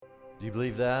Do you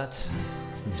believe that?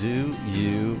 Do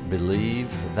you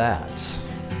believe that?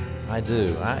 I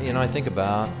do. I think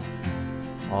about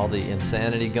all the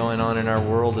insanity going on in our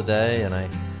world today, and I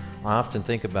often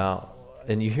think about,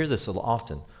 and you hear this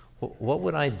often, what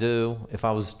would I do if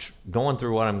I was going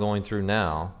through what I'm going through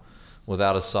now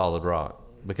without a solid rock?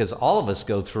 Because all of us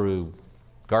go through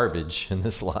garbage in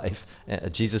this life.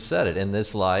 Jesus said it, in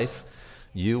this life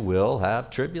you will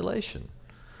have tribulation.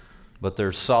 But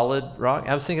there's solid rock.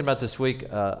 I was thinking about this week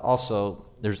also,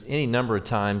 there's any number of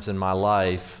times in my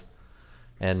life,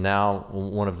 and now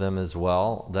one of them as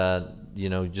well, that,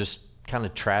 just kind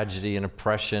of tragedy and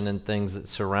oppression and things that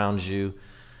surround you.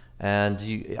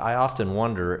 And I often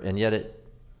wonder, and yet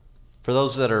for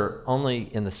those that are only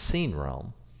in the seen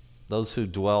realm, those who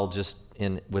dwell just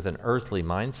with an earthly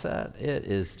mindset, it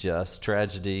is just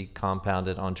tragedy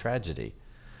compounded on tragedy.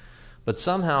 But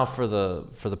somehow for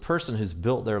the person who's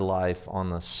built their life on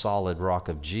the solid rock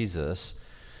of Jesus,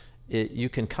 you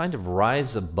can kind of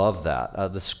rise above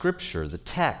that. The scripture, the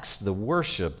text, the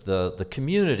worship, the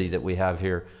community that we have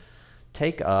here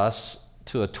take us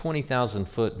to a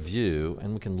 20,000-foot view,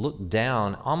 and we can look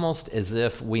down almost as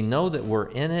if we know that we're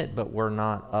in it, but we're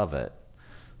not of it.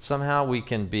 Somehow we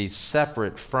can be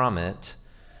separate from it,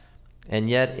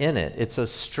 and yet in it. It's a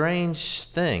strange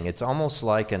thing. It's almost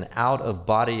like an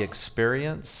out-of-body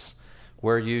experience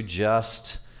where you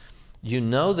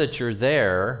know that you're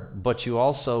there, but you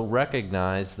also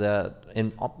recognize that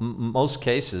in most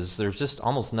cases, there's just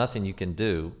almost nothing you can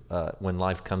do when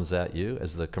life comes at you,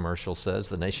 as the commercial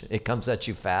says, it comes at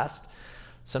you fast.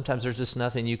 Sometimes there's just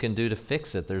nothing you can do to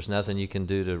fix it. There's nothing you can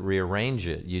do to rearrange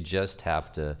it. You just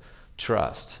have to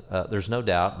trust. There's no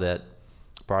doubt that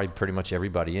probably pretty much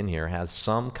everybody in here has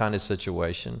some kind of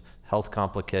situation, health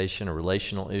complication, a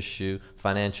relational issue,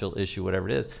 financial issue, whatever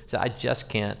it is. So I just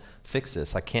can't fix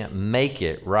this. I can't make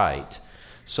it right.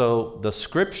 So the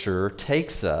scripture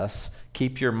takes us,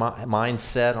 keep your mind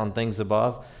set on things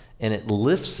above, and it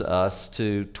lifts us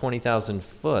to 20,000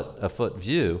 foot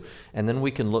view, and then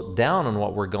we can look down on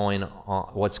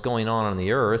what's going on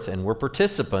the earth, and we're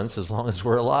participants as long as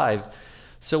we're alive.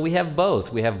 So we have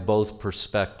both. We have both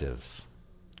perspectives.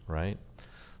 Right?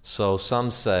 So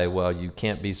some say, well, you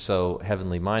can't be so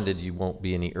heavenly minded, you won't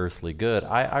be any earthly good.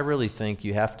 I really think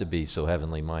you have to be so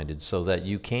heavenly minded so that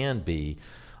you can be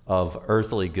of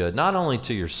earthly good, not only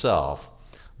to yourself,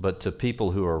 but to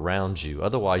people who are around you.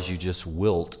 Otherwise, you just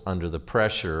wilt under the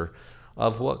pressure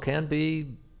of what can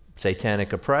be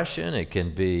satanic oppression. It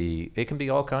can be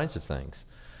all kinds of things.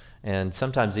 And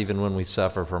sometimes even when we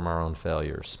suffer from our own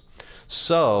failures.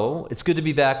 So it's good to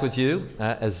be back with you.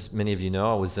 As many of you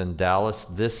know, I was in Dallas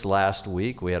this last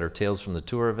week. We had our Tales from the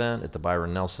Tour event at the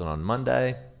Byron Nelson on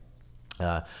Monday.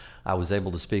 I was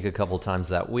able to speak a couple times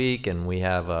that week, and we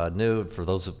have for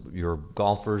those of your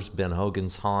golfers, Ben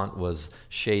Hogan's haunt was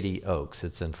Shady Oaks.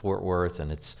 It's in Fort Worth,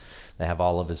 and they have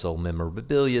all of his old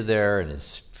memorabilia there, and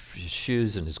his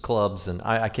shoes and his clubs, and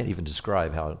I can't even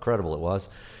describe how incredible it was.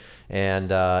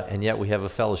 And yet we have a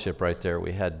fellowship right there.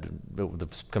 We had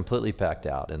completely packed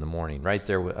out in the morning, right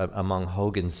there among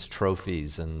Hogan's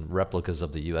trophies and replicas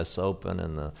of the U.S. Open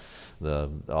and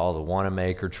all the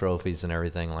Wanamaker trophies and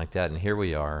everything like that. And here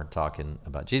we are talking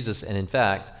about Jesus. And in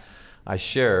fact, I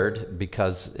shared,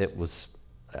 because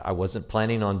I wasn't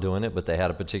planning on doing it, but they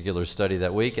had a particular study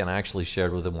that week, and I actually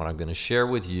shared with them what I'm going to share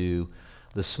with you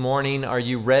this morning. Are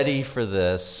you ready for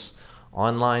this?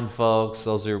 Online folks,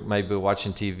 those who may be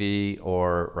watching TV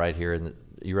or right here,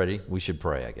 you ready? We should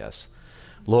pray, I guess.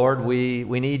 Lord, we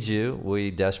need you. We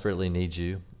desperately need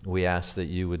you. We ask that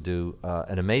you would do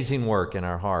an amazing work in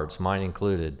our hearts, mine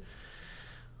included.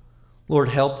 Lord,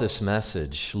 help this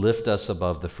message. Lift us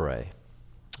above the fray.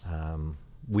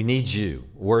 We need you.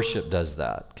 Worship does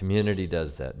that. Community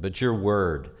does that. But your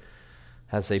word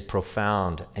has a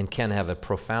profound and can have a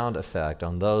profound effect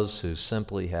on those who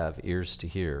simply have ears to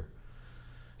hear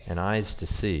and eyes to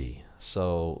see.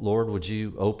 So, Lord, would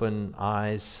you open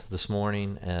eyes this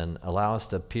morning and allow us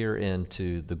to peer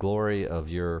into the glory of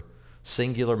your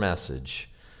singular message,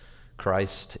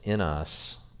 Christ in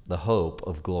us, the hope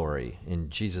of glory. In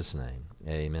Jesus' name,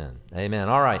 amen. Amen.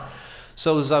 All right.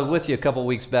 So as I was with you a couple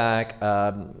weeks back,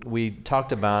 we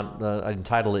talked about, I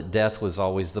entitled it, Death Was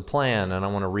Always the Plan, and I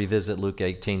want to revisit Luke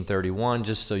 18:31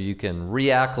 just so you can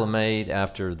reacclimate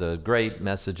after the great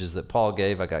messages that Paul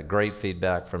gave. I got great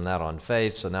feedback from that on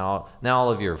faith, so now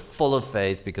all of you are full of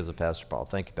faith because of Pastor Paul.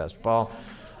 Thank you, Pastor Paul,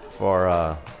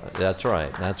 for, that's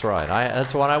right. That's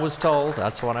what I was told.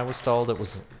 It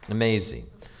was amazing.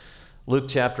 Luke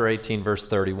chapter 18, verse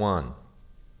 31.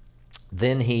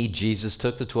 Then Jesus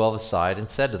took the 12 aside and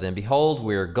said to them, Behold,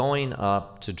 we are going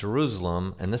up to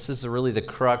Jerusalem, and this is really the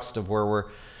crux of where we're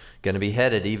going to be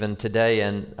headed even today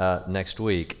and next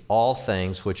week. All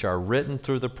things which are written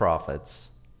through the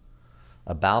prophets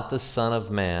about the Son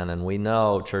of Man, and we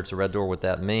know, Church of Red Door, what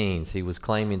that means. He was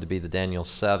claiming to be the Daniel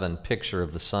 7 picture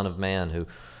of the Son of Man, who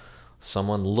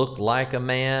someone looked like a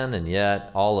man, and yet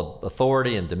all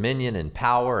authority and dominion and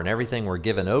power and everything were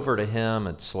given over to him.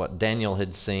 It's what Daniel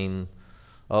had seen,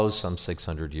 some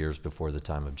 600 years before the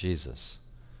time of Jesus.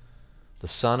 The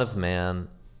Son of Man,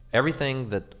 everything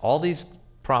that all these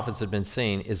prophets had been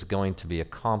seeing is going to be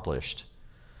accomplished.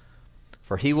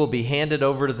 For he will be handed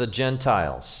over to the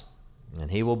Gentiles, and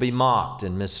he will be mocked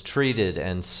and mistreated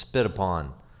and spit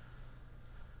upon.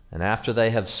 And after they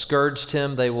have scourged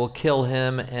him, they will kill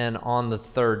him, and on the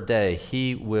third day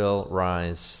he will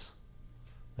rise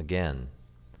again.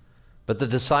 But the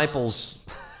disciples,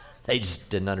 they just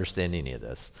didn't understand any of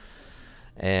this.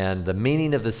 And the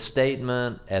meaning of the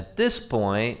statement at this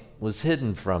point was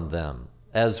hidden from them,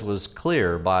 as was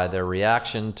clear by their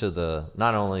reaction to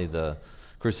not only the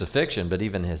crucifixion, but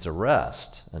even his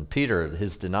arrest. And Peter,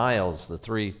 his denials, the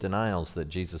 3 denials that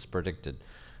Jesus predicted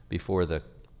before the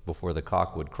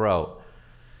cock would crow.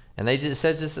 And they just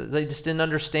didn't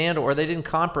understand, or they didn't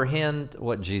comprehend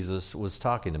what Jesus was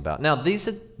talking about. Now, these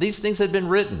things had been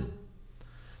written.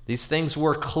 These things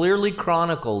were clearly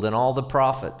chronicled in all the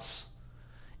prophets.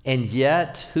 And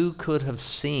yet, who could have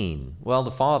seen? Well,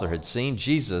 the Father had seen.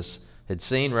 Jesus had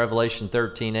seen. Revelation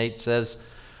 13:8 says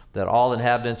that all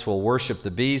inhabitants will worship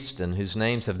the beast, and whose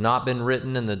names have not been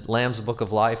written in the Lamb's book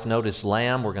of life. Notice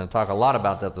Lamb. We're going to talk a lot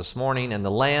about that this morning. And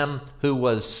the Lamb who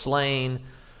was slain,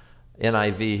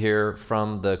 NIV here,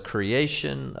 from the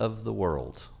creation of the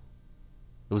world.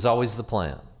 It was always the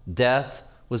plan. Death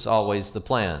was always the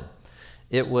plan.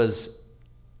 It was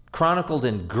chronicled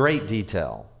in great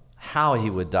detail how he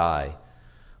would die,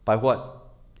 by what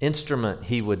instrument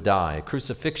he would die,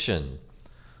 crucifixion,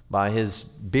 by his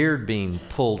beard being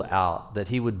pulled out, that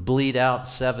he would bleed out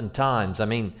 7 times. I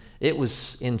mean, it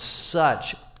was in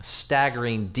such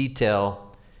staggering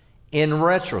detail in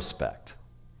retrospect.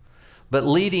 But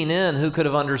leading in, who could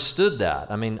have understood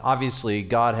that? I mean, obviously,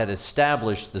 God had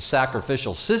established the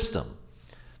sacrificial system.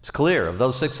 It's clear. Of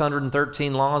those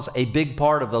 613 laws, a big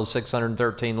part of those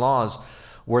 613 laws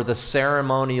were the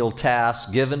ceremonial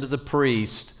tasks given to the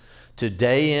priest to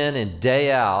day in and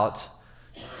day out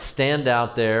stand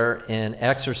out there and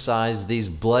exercise these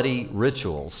bloody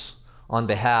rituals on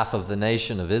behalf of the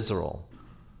nation of Israel.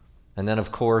 And then,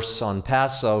 of course, on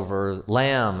Passover,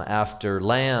 lamb after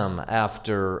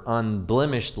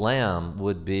unblemished lamb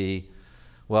would be,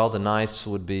 the knives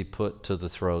would be put to the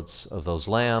throats of those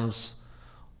lambs,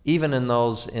 even in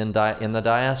those in the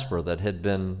diaspora that had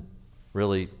been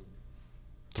really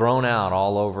thrown out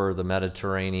all over the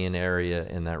Mediterranean area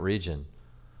in that region.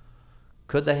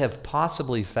 Could they have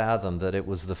possibly fathomed that it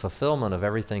was the fulfillment of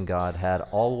everything God had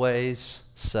always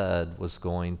said was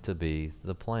going to be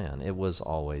the plan? It was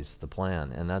always the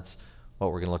plan, and that's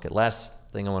what we're going to look at. Last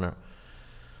thing I want to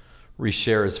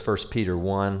reshare is 1 Peter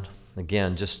 1.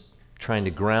 Again, just trying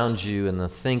to ground you in the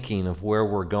thinking of where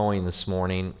we're going this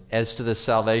morning. As to the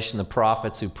salvation, the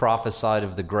prophets who prophesied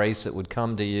of the grace that would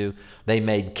come to you, they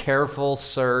made careful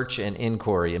search and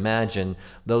inquiry. Imagine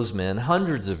those men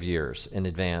hundreds of years in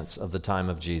advance of the time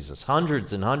of Jesus.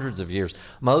 Hundreds and hundreds of years.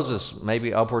 Moses,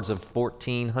 maybe upwards of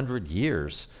 1,400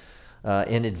 years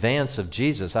in advance of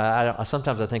Jesus.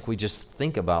 Sometimes I think we just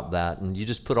think about that, and you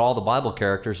just put all the Bible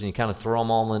characters and you kind of throw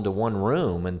them all into one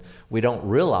room, and we don't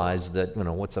realize that,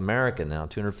 what's America now?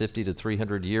 250 to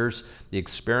 300 years, the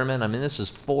experiment. I mean, this is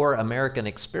 4 American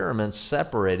experiments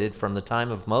separated from the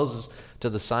time of Moses to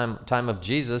the time of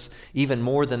Jesus. Even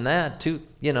more than that, you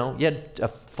had a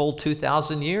full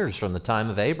 2,000 years from the time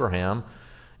of Abraham.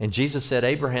 And Jesus said,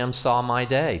 Abraham saw my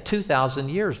day, 2,000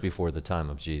 years before the time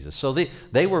of Jesus. So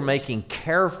they were making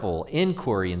careful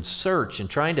inquiry and search and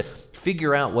trying to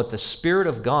figure out what the Spirit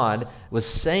of God was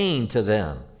saying to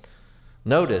them.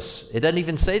 Notice, it doesn't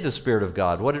even say the Spirit of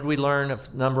God. What did we learn a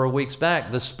number of weeks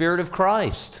back? The Spirit of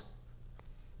Christ.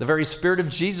 The very Spirit of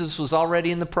Jesus was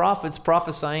already in the prophets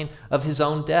prophesying of his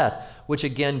own death, which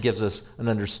again gives us an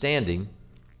understanding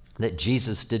that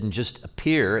Jesus didn't just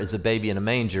appear as a baby in a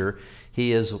manger.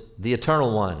 He is the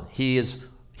eternal one. He is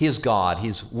God.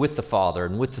 He's with the Father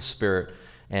and with the Spirit,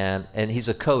 and he's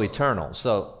a co-eternal.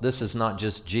 So this is not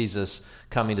just Jesus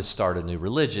coming to start a new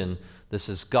religion. This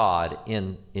is God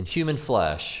in human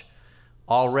flesh.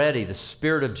 Already the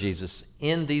Spirit of Jesus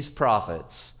in these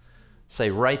prophets Say,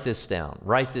 write this down,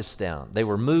 write this down. They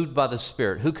were moved by the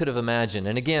Spirit. Who could have imagined?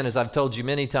 And again, as I've told you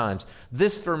many times,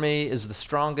 this for me is the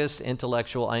strongest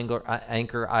intellectual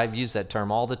anchor. I've used that term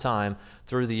all the time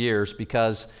through the years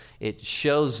because it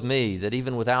shows me that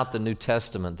even without the New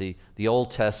Testament, the Old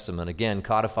Testament, again,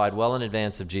 codified well in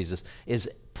advance of Jesus,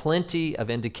 is plenty of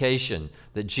indication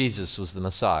that Jesus was the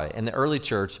Messiah. And the early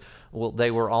church, well,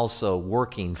 they were also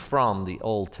working from the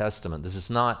Old Testament. This is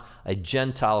not a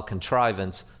Gentile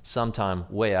contrivance sometime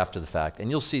way after the fact. And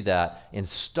you'll see that in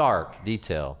stark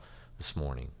detail this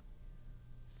morning.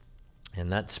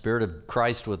 And that Spirit of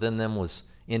Christ within them was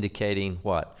indicating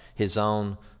what? His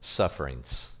own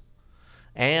sufferings.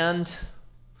 And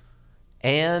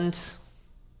it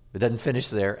doesn't finish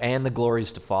there, and the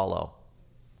glories to follow.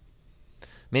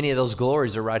 Many of those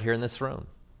glories are right here in this room.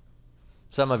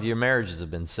 Some of your marriages have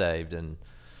been saved, and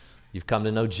you've come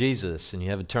to know Jesus, and you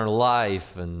have eternal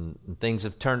life, and things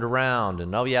have turned around,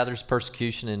 and oh yeah, there's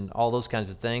persecution and all those kinds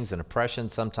of things, and oppression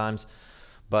sometimes,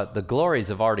 but the glories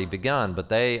have already begun, but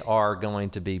they are going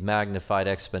to be magnified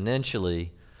exponentially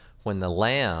when the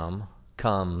Lamb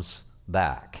comes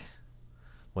back.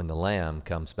 When the Lamb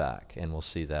comes back, and we'll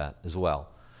see that as well.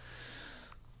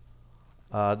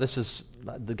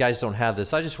 The guys don't have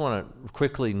this. I just want to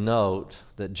quickly note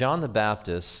that John the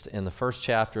Baptist, in the first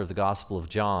chapter of the Gospel of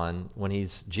John, when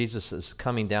Jesus is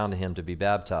coming down to him to be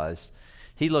baptized,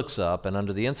 he looks up and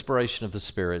under the inspiration of the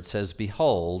Spirit says,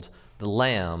 "Behold, the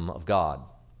Lamb of God."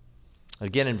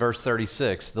 Again in verse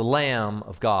 36, the Lamb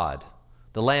of God,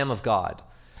 the Lamb of God.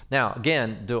 Now,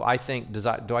 again, do I think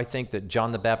that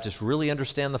John the Baptist really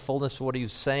understand the fullness of what he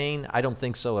was saying? I don't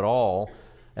think so at all.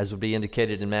 As would be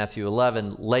indicated in Matthew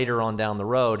 11, later on down the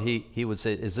road, he would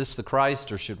say, is this the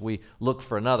Christ or should we look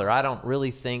for another? I don't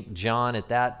really think John at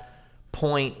that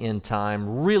point in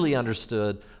time really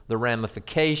understood the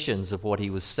ramifications of what he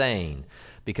was saying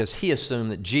because he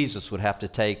assumed that Jesus would have to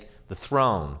take the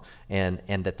throne and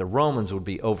that the Romans would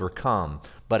be overcome.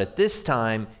 But at this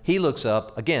time, he looks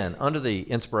up, again, under the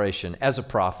inspiration as a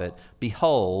prophet,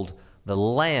 behold, the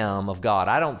Lamb of God.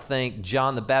 I don't think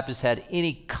John the Baptist had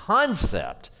any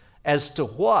concept as to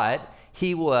what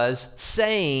he was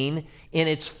saying in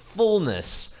its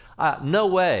fullness. No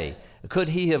way could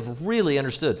he have really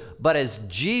understood. But as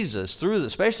Jesus,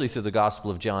 especially through the Gospel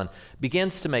of John,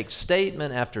 begins to make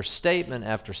statement after statement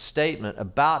after statement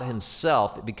about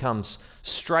himself, it becomes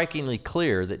strikingly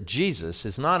clear that Jesus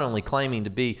is not only claiming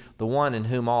to be the one in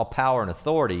whom all power and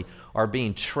authority are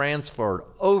being transferred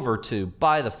over to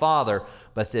by the Father,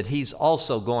 but that he's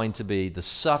also going to be the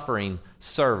suffering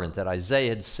servant that Isaiah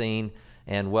had seen,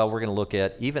 and well, we're going to look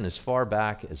at even as far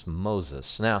back as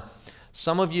Moses. Now,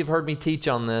 some of you have heard me teach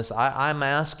on this. I'm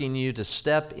asking you to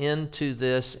step into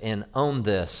this and own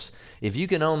this. If you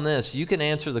can own this, you can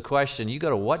answer the question, you go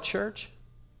to what church?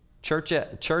 Church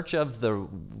of the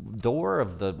door,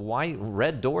 of the white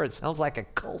red door. It sounds like a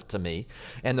cult to me.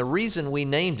 And the reason we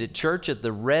named it Church at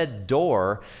the Red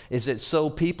Door is that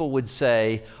so people would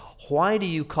say, why do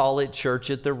you call it Church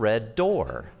at the Red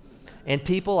Door? And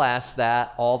people ask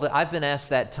that I've been asked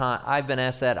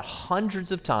that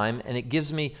hundreds of times, and it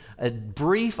gives me a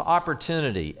brief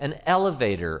opportunity, an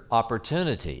elevator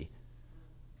opportunity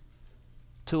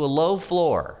to a low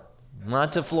floor,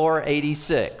 not to floor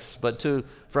 86, but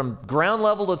from ground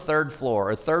level to third floor,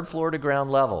 or third floor to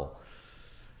ground level.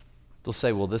 They'll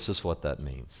say, well, this is what that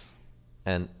means.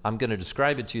 And I'm going to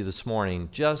describe it to you this morning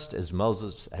just as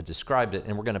Moses had described it,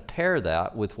 and we're going to pair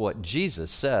that with what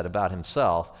Jesus said about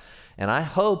himself. And I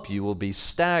hope you will be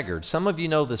staggered. Some of you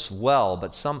know this well,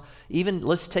 but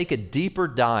let's take a deeper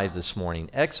dive this morning.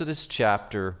 Exodus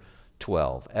chapter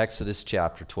 12. Exodus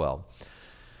chapter 12.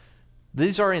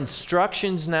 These are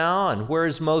instructions now, and where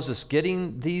is Moses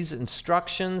getting these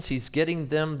instructions? He's getting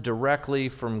them directly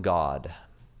from God.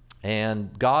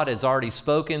 And God has already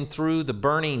spoken through the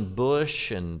burning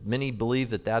bush, and many believe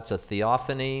that that's a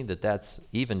theophany, that that's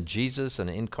even Jesus, an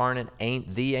incarnate,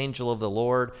 the angel of the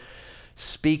Lord,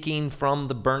 speaking from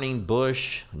the burning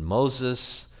bush. And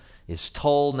Moses is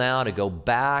told now to go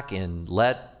back and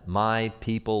let my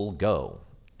people go.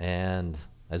 And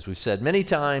as we've said many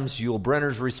times, Yul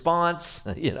Brynner's response,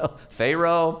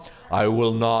 Pharaoh, I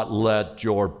will not let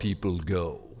your people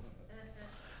go.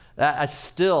 That's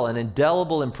still an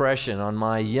indelible impression on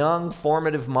my young,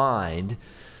 formative mind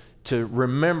to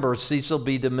remember Cecil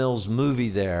B. DeMille's movie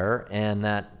there, and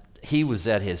that he was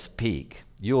at his peak.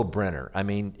 Yul Brynner. I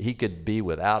mean, he could be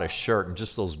without a shirt and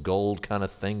just those gold kind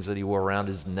of things that he wore around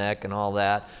his neck and all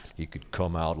that. He could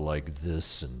come out like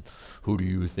this, and who do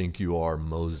you think you are,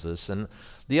 Moses? And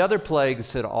the other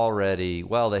plagues had already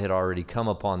come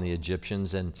upon the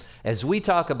Egyptians. And as we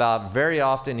talk about very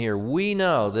often here, we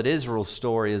know that Israel's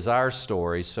story is our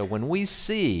story. So when we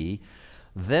see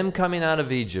them coming out of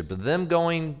Egypt, them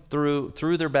going through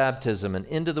their baptism and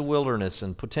into the wilderness,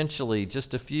 and potentially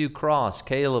just a few crossed,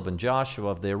 Caleb and Joshua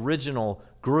of the original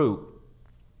group.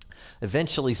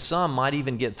 Eventually, some might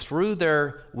even get through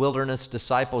their wilderness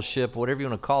discipleship, whatever you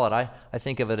want to call it. I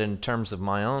think of it in terms of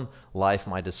my own life,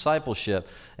 my discipleship,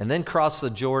 and then cross the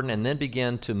Jordan and then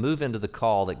begin to move into the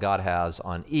call that God has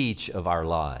on each of our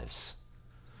lives.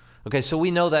 Okay, so we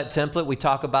know that template. We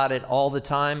talk about it all the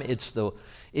time. It's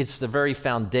the very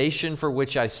foundation for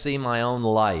which I see my own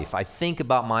life. I think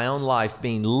about my own life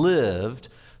being lived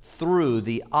through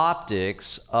the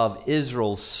optics of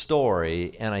Israel's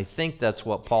story, and I think that's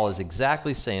what Paul is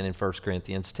exactly saying in 1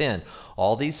 Corinthians 10.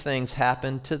 All these things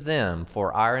happened to them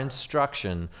for our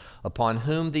instruction, upon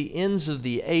whom the ends of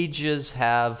the ages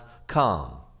have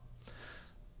come.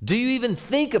 Do you even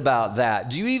think about that?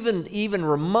 Do you even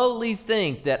remotely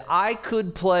think that I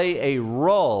could play a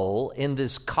role in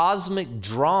this cosmic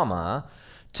drama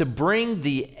to bring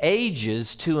the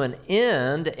ages to an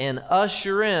end and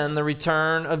usher in the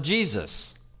return of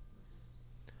Jesus?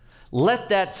 Let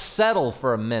that settle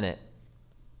for a minute.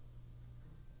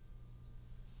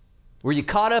 Were you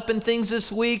caught up in things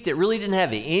this week that really didn't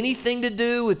have anything to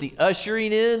do with the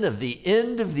ushering in of the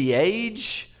end of the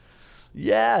age?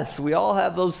 Yes, we all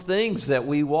have those things that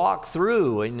we walk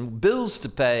through, and bills to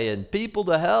pay and people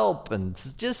to help, and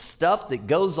just stuff that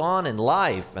goes on in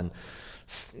life, and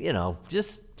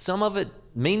just some of it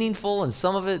meaningful and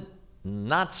some of it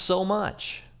not so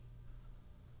much.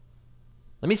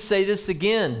 Let me say this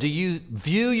again. Do you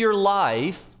view your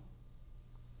life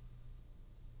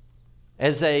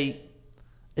as a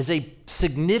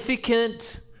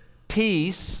significant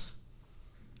piece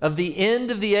of the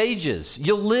end of the ages?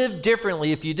 You'll live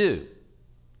differently if you do.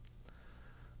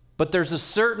 But there's a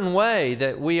certain way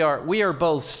that we are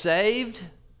both saved.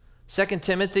 2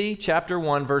 Timothy chapter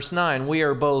 1, verse 9. We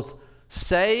are both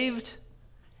saved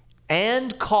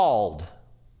and called.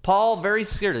 Paul very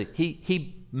clearly,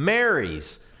 he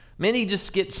marries. Many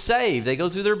just get saved. They go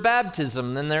through their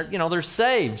baptism, and then they're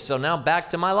saved. So now back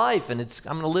to my life, and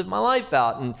I'm going to live my life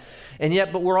out. And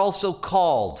yet, but we're also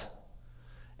called.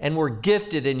 And we're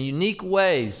gifted in unique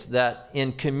ways that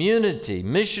in community,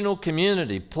 missional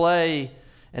community, play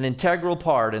an integral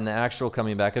part in the actual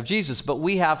coming back of Jesus. But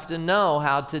we have to know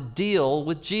how to deal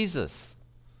with Jesus.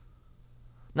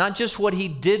 Not just what he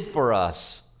did for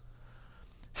us.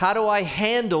 How do I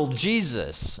handle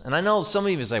Jesus? And I know some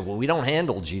of you say, well, we don't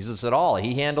handle Jesus at all.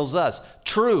 He handles us.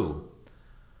 True.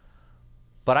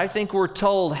 But I think we're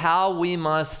told how we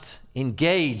must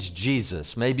engage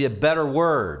Jesus. Maybe a better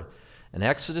word. And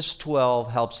Exodus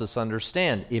 12 helps us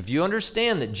understand. If you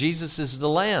understand that Jesus is the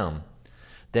Lamb,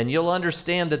 then you'll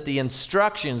understand that the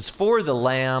instructions for the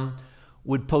Lamb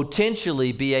would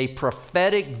potentially be a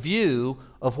prophetic view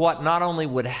of what not only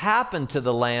would happen to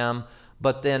the Lamb,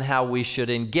 but then how we should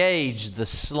engage the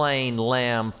slain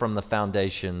Lamb from the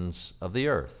foundations of the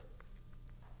earth.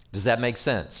 Does that make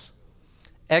sense?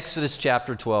 Exodus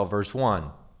chapter 12, verse 1.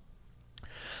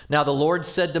 Now the Lord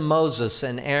said to Moses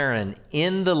and Aaron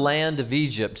in the land of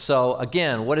Egypt. So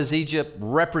again, what is Egypt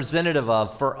representative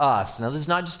of for us? Now this is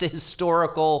not just a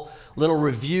historical little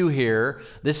review here.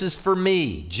 This is for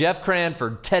me, Jeff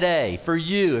Cranford, today, for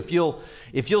you. If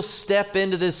you'll step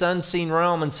into this unseen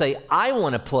realm and say, I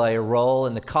want to play a role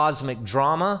in the cosmic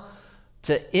drama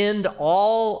to end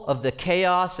all of the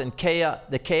chaos and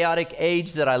the chaotic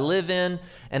age that I live in,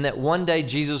 and that one day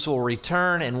Jesus will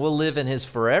return and we'll live in his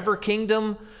forever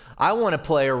kingdom, I want to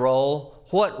play a role.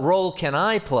 What role can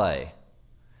I play?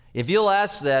 If you'll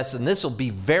ask this, and this will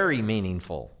be very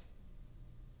meaningful.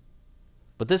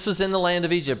 But this is in the land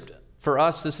of Egypt. For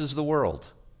us, this is the world.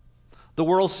 The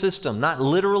world system. Not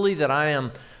literally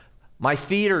that my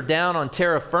feet are down on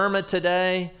terra firma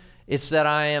today. It's that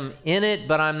I am in it,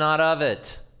 but I'm not of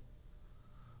it.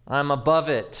 I'm above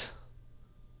it.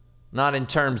 Not in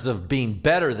terms of being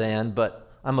better than, but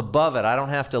I'm above it. I don't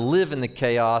have to live in the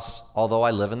chaos, although I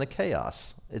live in the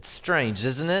chaos. It's strange,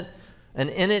 isn't it?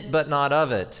 And in it, but not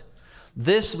of it.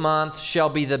 This month shall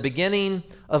be the beginning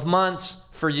of months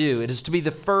for you. It is to be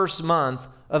the first month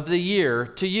of the year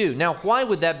to you. Now, why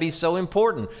would that be so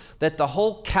important? That the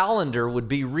whole calendar would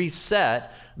be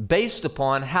reset based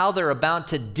upon how they're about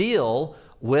to deal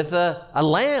with a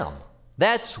lamb.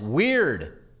 That's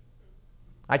weird.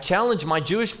 I challenge my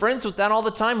Jewish friends with that all the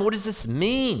time. What does this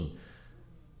mean?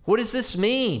 What does this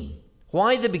mean?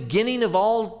 Why the beginning of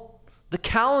all the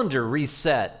calendar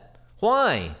reset?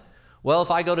 Why? Well,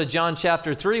 if I go to John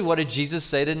chapter 3, what did Jesus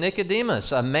say to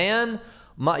Nicodemus? You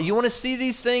want to see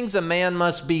these things? A man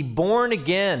must be born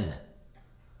again.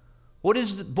 What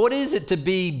is it to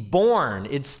be born?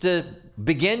 It's to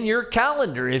begin your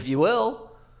calendar, if you will.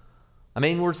 I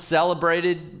mean, we're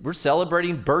celebrating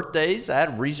birthdays. I had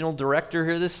a regional director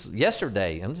here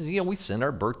yesterday. We send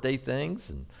our birthday things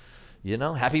and,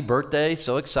 happy birthday.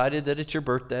 So excited that it's your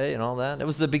birthday and all that. It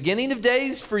was the beginning of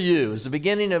days for you. It was the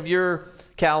beginning of your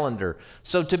calendar.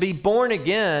 So to be born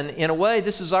again, in a way,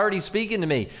 this is already speaking to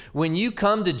me. When you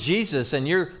come to Jesus and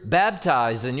you're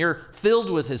baptized and you're filled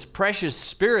with his precious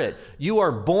Spirit, you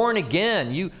are born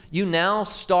again. You now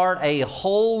start a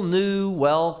whole new,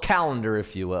 calendar,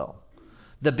 if you will.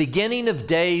 The beginning of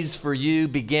days for you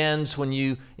begins when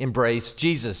you embrace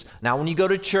Jesus. Not when you go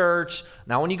to church,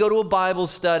 not when you go to a Bible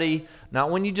study,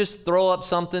 not when you just throw up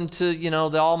something to,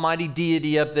 the almighty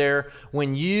deity up there.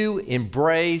 When you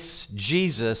embrace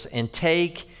Jesus and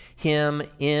take him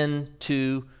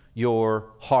into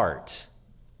your heart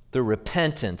through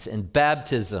repentance and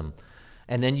baptism.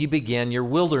 And then you begin your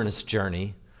wilderness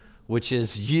journey, which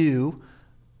is you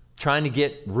trying to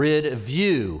get rid of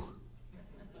you.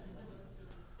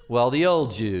 The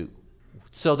old you,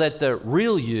 so that the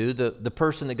real you, the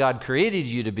person that God created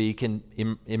you to be, can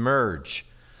emerge.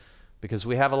 Because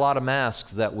we have a lot of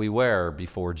masks that we wear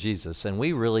before Jesus, and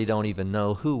we really don't even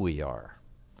know who we are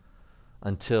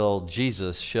until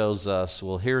Jesus shows us,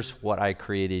 here's what I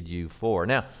created you for.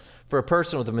 Now, for a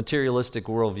person with a materialistic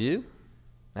worldview,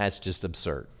 that's just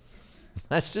absurd.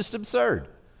 That's just absurd.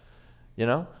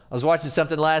 I was watching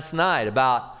something last night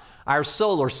about our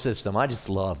solar system. I just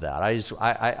love that.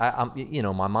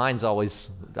 My mind's always,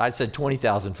 I said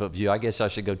 20,000 foot view. I guess I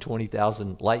should go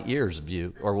 20,000 light years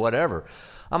view or whatever.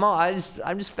 I'm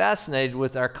just fascinated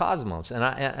with our cosmos.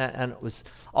 And it was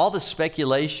all the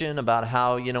speculation about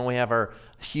how, we have our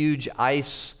huge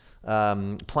ice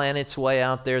planets way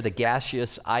out there, the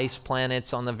gaseous ice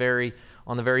planets on the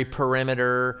very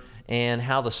perimeter, and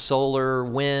how the solar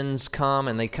winds come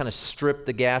and they kind of strip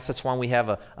the gas. That's why we have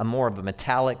a more of a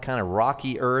metallic kind of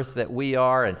rocky earth that we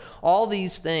are, and all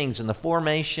these things, and the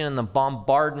formation and the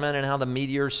bombardment and how the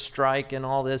meteors strike and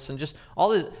all this, and just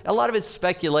a lot of it's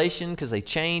speculation because they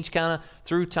change kind of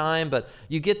through time, but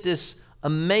you get this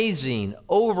amazing,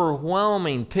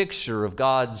 overwhelming picture of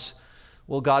God's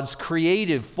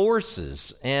creative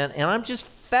forces, and I'm just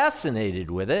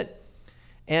fascinated with it.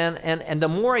 And the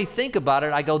more I think about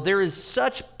it, I go, there is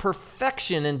such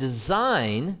perfection in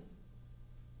design.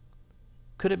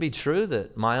 Could it be true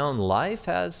that my own life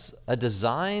has a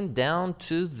design down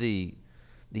to the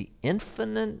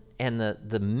infinite and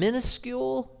the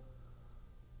minuscule?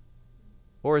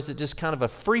 Or is it just kind of a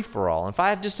free-for-all? And if I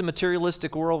have just a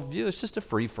materialistic worldview, it's just a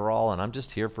free-for-all, and I'm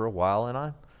just here for a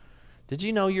while. Did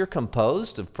you know you're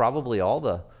composed of probably all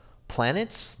the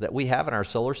planets that we have in our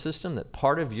solar system, that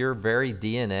part of your very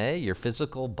DNA, your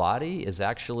physical body, is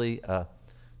actually,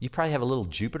 you probably have a little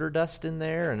Jupiter dust in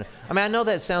there. And I know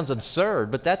that sounds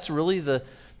absurd, but that's really the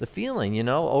feeling,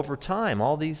 over time,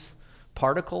 all these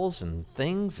particles and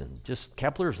things and just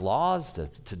Kepler's laws to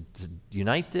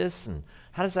unite this. And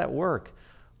how does that work?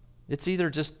 It's either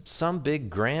just some big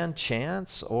grand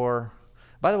chance or,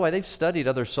 by the way, they've studied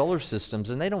other solar systems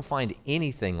and they don't find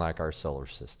anything like our solar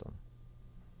system.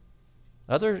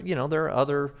 There are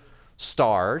other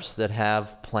stars that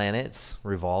have planets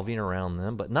revolving around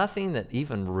them, but nothing that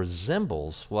even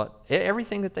resembles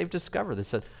everything that they've discovered. They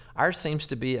said, ours seems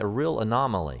to be a real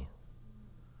anomaly.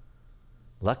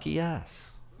 Lucky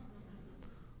us.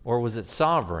 Or was it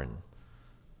sovereign?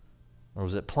 Or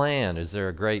was it planned? Is there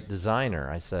a great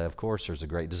designer? I said, of course there's a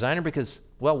great designer, because,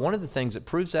 one of the things that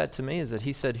proves that to me is that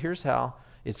he said, here's how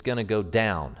it's going to go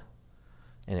down.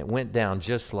 And it went down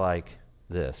just like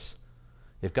this.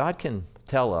 If God can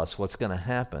tell us what's going to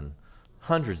happen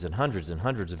hundreds and hundreds and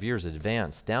hundreds of years in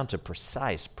advance, down to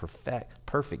precise,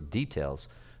 perfect details,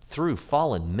 through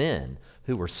fallen men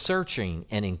who were searching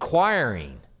and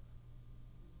inquiring,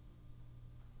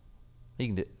 he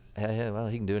can do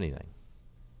anything.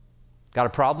 Got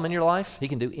a problem in your life? He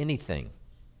can do anything.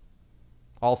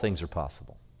 All things are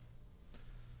possible.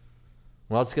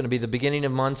 It's going to be the beginning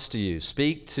of months to you.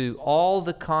 Speak to all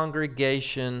the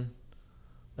congregation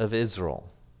of Israel.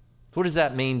 What does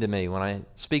that mean to me when I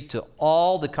speak to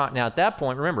all now at that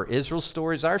point, remember, Israel's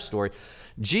story is our story.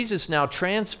 Jesus now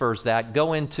transfers that,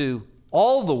 go into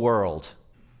all the world,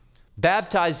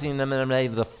 baptizing them in the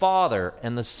name of the Father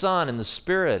and the Son and the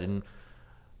Spirit, and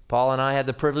Paul and I had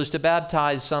the privilege to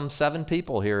baptize some 7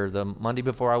 people here the Monday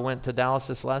before I went to Dallas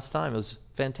this last time. It was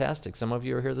fantastic. Some of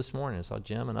you are here this morning. I saw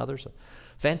Jim and others.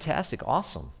 Fantastic,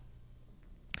 awesome.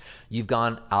 You've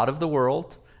gone out of the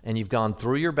world and you've gone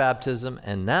through your baptism,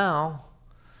 and now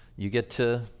you get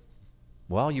to,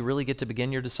 well, you really get to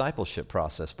begin your discipleship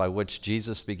process by which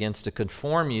Jesus begins to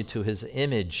conform you to his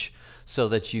image so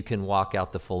that you can walk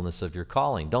out the fullness of your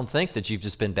calling. Don't think that you've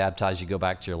just been baptized, you go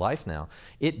back to your life now.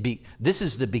 This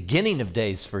is the beginning of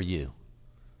days for you,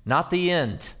 not the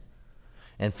end.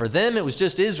 And for them, it was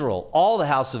just Israel, all the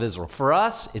house of Israel. For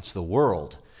us, it's the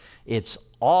world. It's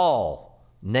all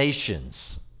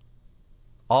nations,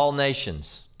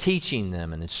 teaching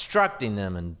them and instructing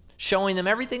them and showing them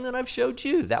everything that I've showed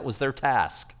you. That was their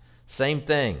task. Same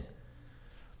thing.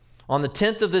 On the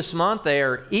 10th of this month, they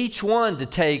are each one to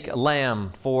take a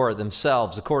lamb for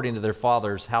themselves, according to their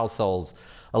father's households,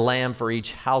 a lamb for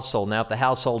each household. Now, if the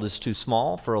household is too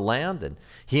small for a lamb, then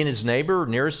he and his neighbor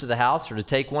nearest to the house are to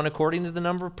take one according to the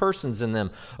number of persons in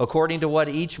them, according to what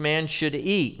each man should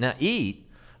eat. Now, eat.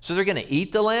 So they're going to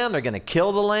eat the lamb, they're going to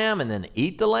kill the lamb, and then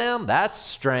eat the lamb? That's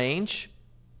strange.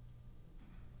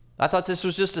 I thought this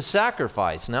was just a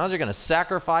sacrifice. Now they're going to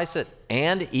sacrifice it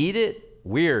and eat it?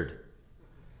 Weird.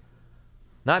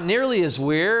 Not nearly as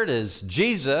weird as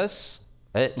Jesus,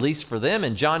 at least for them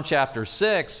in John chapter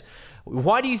 6.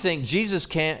 Why do you think Jesus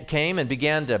came and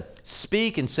began to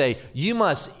speak and say, you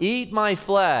must eat my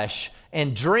flesh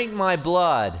and drink my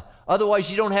blood,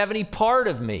 otherwise you don't have any part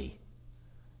of me?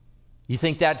 You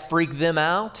think that freaked them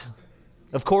out?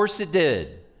 Of course it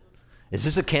did. Is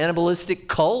this a cannibalistic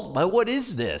cult? What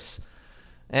is this?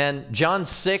 And John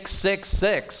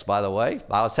 6:6, by the way,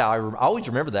 that's how I always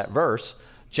remember that verse.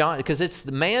 John, because it's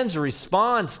the man's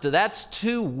response to that's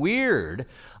too weird.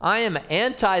 I am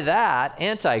that,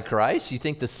 Antichrist. You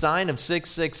think the sign of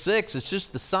 666 is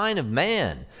just the sign of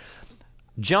man.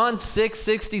 John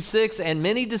 6:66, and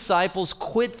many disciples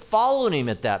quit following him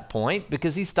at that point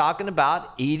because he's talking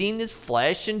about eating his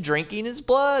flesh and drinking his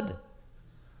blood.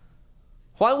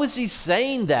 Why was he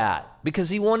saying that? Because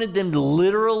he wanted them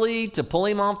literally to pull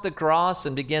him off the cross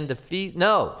and begin to feed?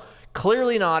 No,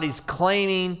 clearly not. He's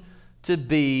claiming to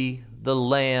be the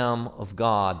Lamb of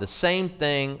God. The same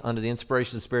thing under the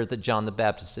inspiration of the Spirit that John the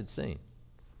Baptist had seen.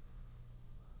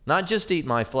 Not just eat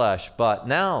my flesh, but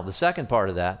now the second part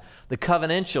of that, the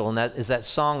covenantal, and that is that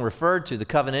song referred to, the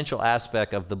covenantal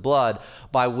aspect of the blood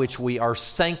by which we are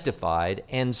sanctified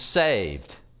and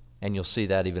saved. And you'll see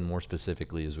that even more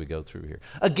specifically as we go through here.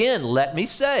 Again,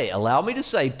 allow me to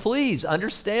say, please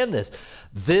understand this.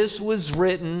 This was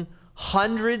written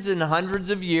hundreds and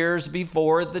hundreds of years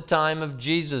before the time of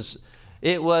Jesus.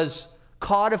 It was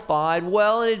codified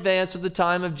well in advance of the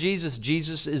time of Jesus.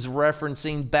 Jesus is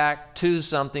referencing back to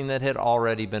something that had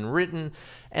already been written,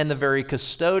 and the very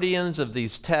custodians of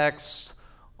these texts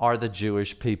are the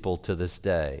Jewish people to this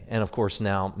day. And of course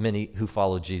now many who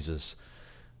follow Jesus,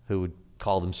 who would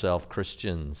call themselves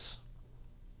Christians,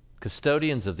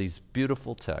 custodians of these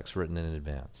beautiful texts written in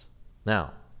advance.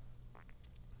 Now,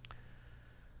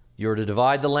 you are to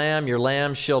divide the lamb. Your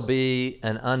lamb shall be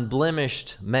an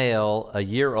unblemished male, a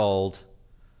year old.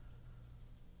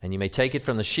 And you may take it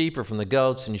from the sheep or from the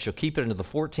goats, and you shall keep it until the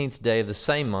 14th day of the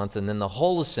same month. And then the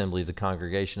whole assembly of the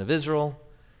congregation of Israel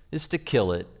is to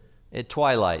kill it at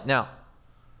twilight. Now,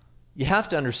 you have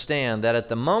to understand that at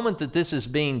the moment that this is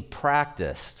being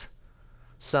practiced,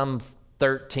 some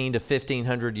 13 to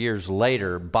 1500 years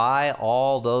later, by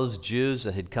all those Jews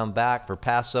that had come back for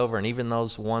Passover, and even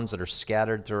those ones that are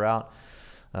scattered throughout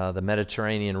the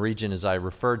Mediterranean region, as I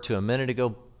referred to a minute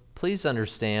ago, please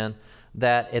understand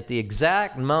that at the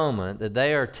exact moment that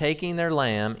they are taking their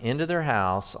lamb into their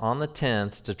house on the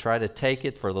 10th to try to take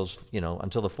it for those,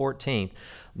 until the 14th,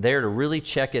 they're to really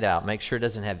check it out, make sure it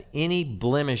doesn't have any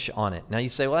blemish on it. Now you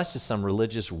say, well, that's just some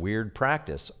religious weird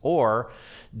practice. Or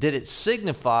did it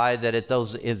signify that at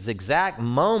those exact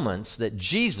moments that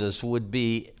Jesus would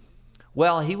be,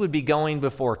 he would be going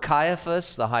before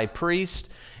Caiaphas, the high priest,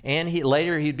 and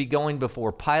later he'd be going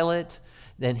before Pilate.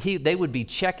 Then they would be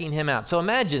checking him out. So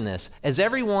imagine this, as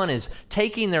everyone is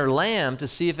taking their lamb to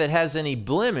see if it has any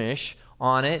blemish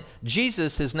on it,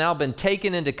 Jesus has now been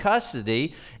taken into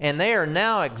custody, and they are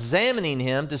now examining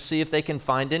him to see if they can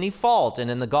find any fault.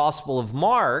 And in the Gospel of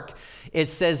Mark,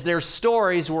 it says their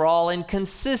stories were all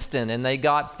inconsistent, and they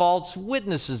got false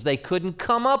witnesses. They couldn't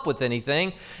come up with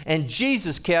anything, and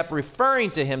Jesus kept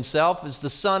referring to himself as the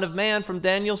Son of Man from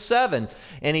Daniel 7.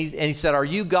 And he said, "Are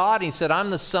you God?" And he said, "I'm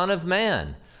the Son of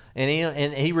Man."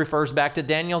 And he refers back to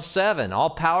Daniel 7.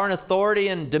 All power and authority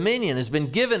and dominion has been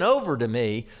given over to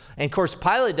me. And of course,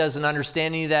 Pilate doesn't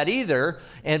understand any of that either.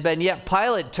 But yet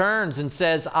Pilate turns and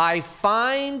says, I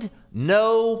find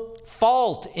no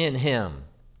fault in him.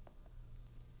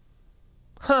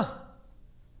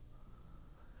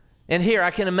 And here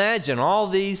I can imagine all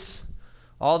these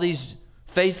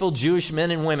faithful Jewish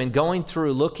men and women going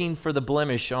through looking for the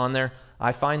blemish on their,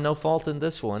 I find no fault in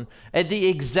this one. At the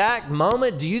exact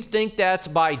moment, do you think that's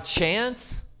by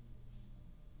chance?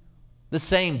 The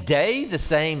same day, the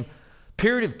same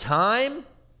period of time?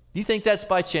 Do you think that's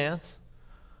by chance?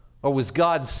 Or was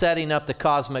God setting up the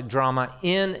cosmic drama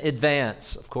in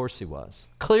advance? Of course he was.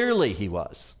 Clearly he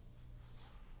was.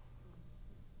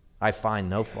 I find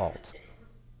no fault.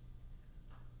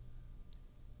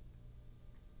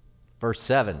 Verse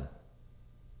 7.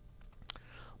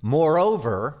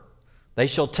 Moreover, they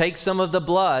shall take some of the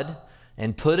blood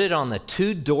and put it on the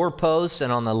 2 doorposts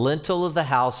and on the lintel of the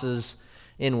houses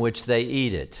in which they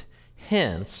eat it.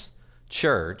 Hence,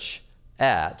 church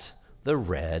at the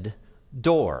red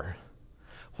door.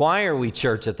 Why are we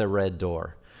church at the red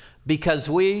door? Because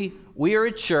we are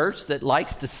a church that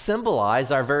likes to symbolize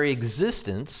our very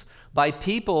existence by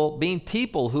being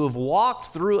people who have walked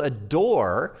through a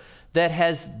door that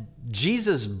has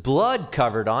Jesus' blood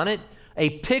covered on it,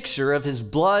 a picture of his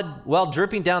blood,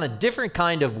 dripping down a different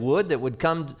kind of wood that would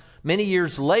come many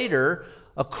years later,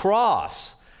 a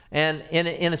cross. And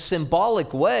in a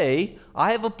symbolic way,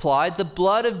 I have applied the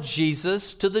blood of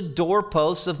Jesus to the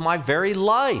doorposts of my very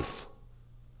life.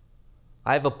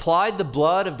 I have applied the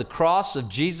blood of the cross of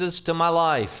Jesus to my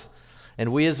life.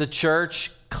 And we as a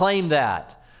church claim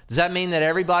that. Does that mean that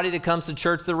everybody that comes to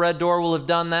church at the red door will have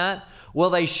done that? Well,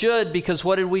 they should, because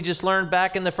what did we just learn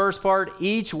back in the first part?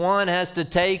 Each one has to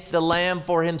take the lamb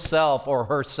for himself or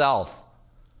herself.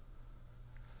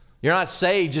 You're not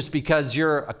saved just because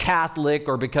you're a Catholic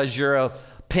or because you're a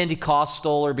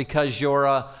Pentecostal or because you're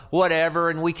a whatever,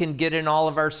 and we can get in all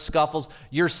of our scuffles.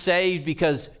 You're saved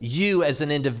because you as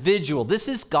an individual. This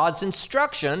is God's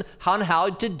instruction on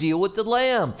how to deal with the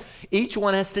lamb. Each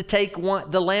one has to take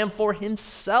the lamb for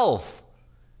himself.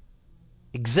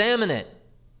 Examine it.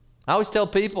 I always tell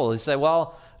people, they say,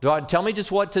 well, tell me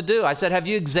just what to do. I said, have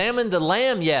you examined the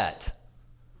lamb yet?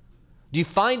 Do you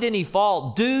find any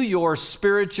fault? Do your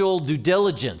spiritual due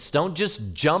diligence. Don't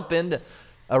just jump into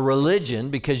a religion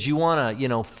because you want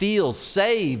to, feel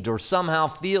saved or somehow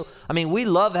feel. I mean, we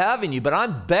love having you, but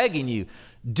I'm begging you,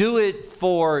 do it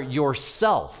for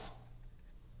yourself.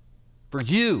 For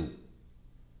you.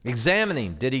 Examine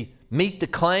him. Did he meet the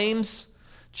claims?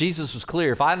 Jesus was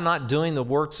clear. If I'm not doing the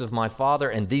works of my Father,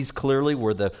 and these clearly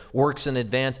were the works in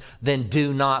advance, then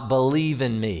do not believe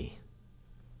in me.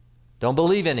 Don't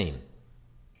believe in him.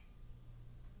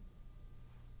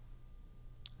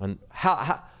 And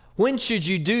when should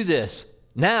you do this?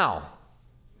 Now.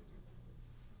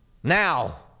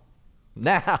 Now.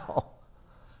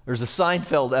 There's a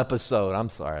Seinfeld episode. I'm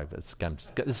sorry.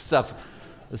 This stuff,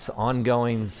 this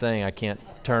ongoing thing I can't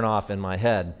turn off in my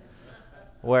head,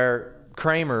 where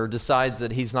Kramer decides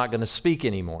that he's not going to speak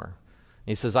anymore.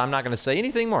 He says, I'm not going to say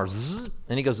anything more. Zzz.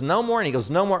 And he goes, no more. And he goes,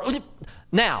 no more.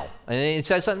 Now. And he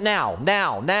says something, now.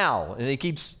 And he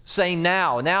keeps saying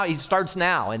now. And now he starts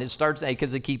now. And it starts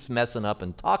because it keeps messing up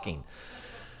and talking.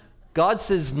 God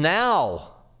says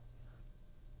now.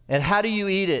 And how do you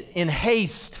eat it? In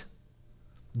haste.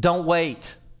 Don't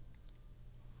wait.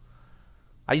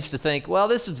 I used to think, well,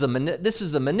 this is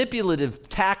the manipulative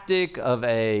tactic of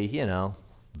a,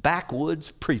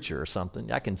 backwoods preacher or something.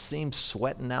 I can see him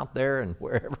sweating out there and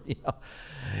wherever,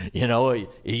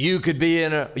 you could be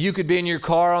in your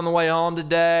car on the way home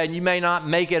today and you may not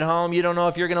make it home. You don't know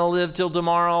if you're going to live till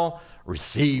tomorrow.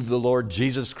 Receive the Lord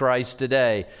Jesus Christ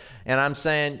today. And I'm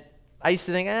saying, I used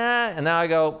to think, and now I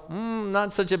go,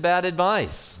 not such a bad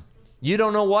advice. You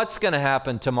don't know what's going to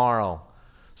happen tomorrow.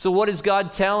 So what is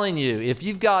God telling you? If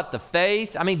you've got the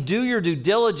faith, do your due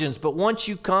diligence, but once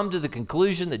you come to the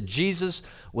conclusion that Jesus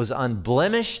was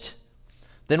unblemished,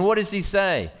 then what does he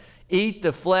say? Eat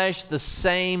the flesh the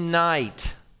same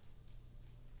night.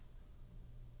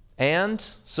 And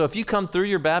so if you come through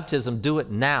your baptism, do it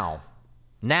now.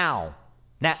 Now.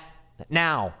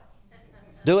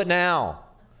 Do it now.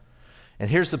 And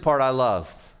here's the part I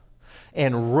love.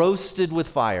 And roasted with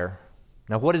fire.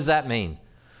 Now what does that mean?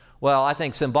 Well, I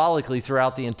think symbolically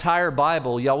throughout the entire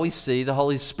Bible, you always see the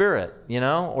Holy Spirit,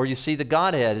 or you see the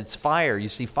Godhead. It's fire. You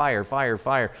see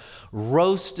fire.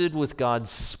 Roasted with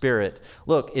God's Spirit.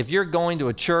 Look, if you're going to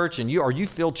a church and you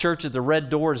feel church at the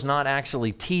red door is not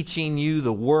actually teaching you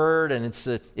the Word and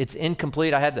it's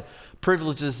incomplete. I had the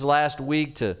privilege this last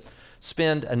week to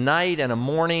spend a night and a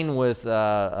morning with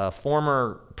a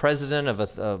former president of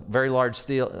a very large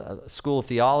school of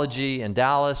theology in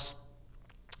Dallas.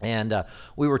 And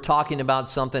we were talking about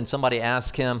something. Somebody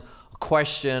asked him a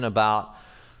question about,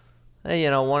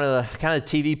 one of the kind of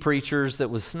TV preachers that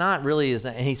was not really,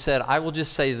 and he said, I will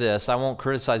just say this. I won't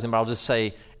criticize him, but I'll just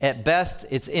say, at best,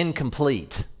 it's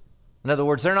incomplete. In other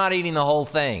words, they're not eating the whole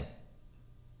thing.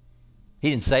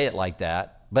 He didn't say it like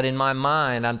that, but in my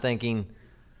mind, I'm thinking,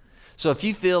 so if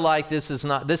you feel like this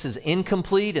is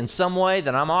incomplete in some way,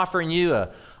 then I'm offering you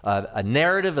a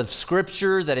narrative of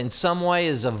Scripture that in some way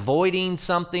is avoiding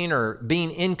something or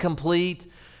being incomplete,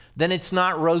 then it's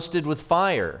not roasted with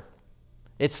fire.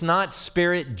 It's not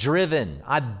Spirit-driven.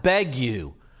 I beg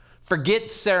you, forget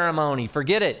ceremony,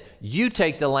 forget it. You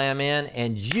take the lamb in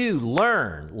and you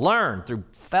learn through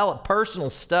personal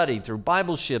study, through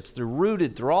Bible ships, through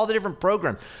Rooted, through all the different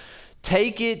programs.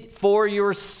 Take it for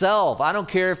yourself. I don't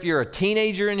care if you're a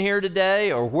teenager in here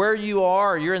today or where you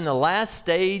are, or you're in the last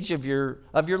stage of your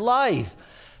life.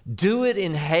 Do it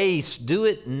in haste. Do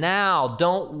it now.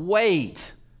 Don't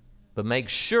wait. But make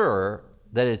sure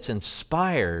that it's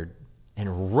inspired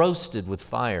and roasted with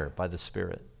fire by the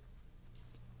Spirit.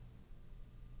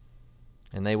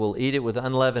 And they will eat it with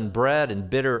unleavened bread and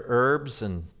bitter herbs,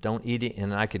 and don't eat it.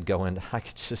 And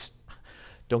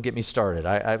don't get me started.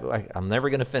 I'm never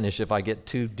going to finish if I get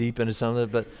too deep into something.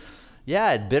 But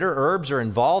yeah, bitter herbs are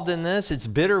involved in this. It's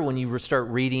bitter when you start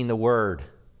reading the Word.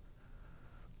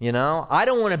 I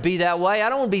don't want to be that way. I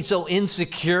don't want to be so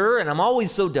insecure, and I'm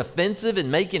always so defensive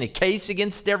and making a case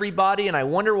against everybody, and I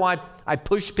wonder why I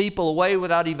push people away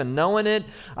without even knowing it.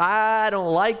 I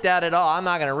don't like that at all. I'm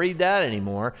not going to read that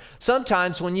anymore.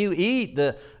 Sometimes when you eat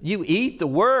the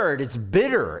Word, it's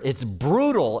bitter, it's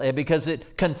brutal, because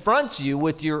it confronts you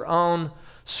with your own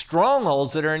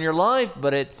strongholds that are in your life,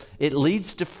 but it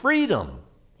leads to freedom.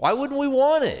 Why wouldn't we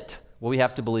want it? Well, we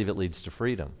have to believe it leads to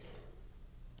freedom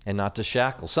and not to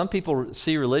shackles. Some people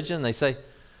see religion and they say,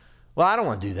 well, I don't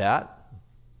want to do that.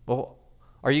 Well,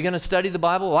 are you going to study the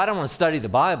Bible? Well, I don't want to study the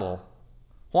Bible.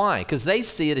 Why? Because they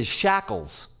see it as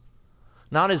shackles,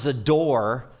 not as a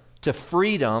door to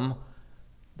freedom.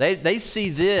 They see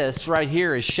this right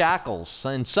here as shackles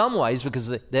in some ways because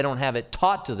they don't have it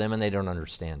taught to them and they don't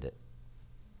understand it.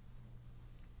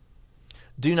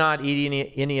 Do not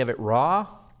eat any of it raw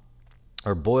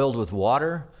or boiled with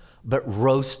water, but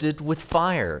roasted with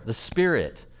fire, the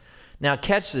Spirit. Now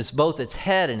catch this, both its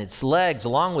head and its legs,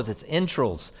 along with its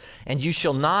entrails. And you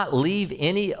shall not leave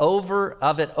any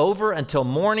of it over until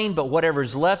morning, but whatever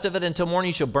is left of it until morning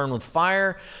you shall burn with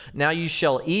fire. Now you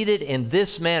shall eat it in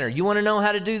this manner. You want to know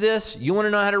how to do this? You want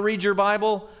to know how to read your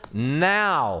Bible?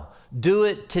 Now. Do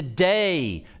it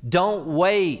today. Don't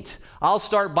wait. I'll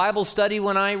start Bible study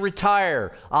when I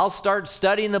retire. I'll start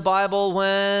studying the Bible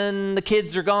when the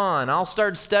kids are gone. I'll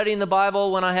start studying the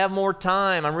Bible when I have more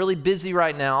time. I'm really busy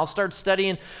right now. I'll start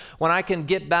studying when I can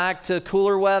get back to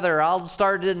cooler weather. I'll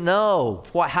start to know.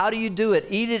 How do you do it?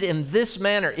 Eat it in this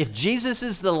manner. If Jesus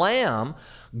is the Lamb,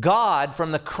 God,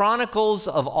 from the Chronicles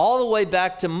of all the way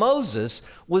back to Moses,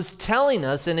 was telling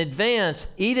us in advance,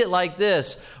 eat it like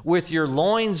this, with your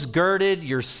loins girded,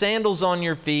 your sandals on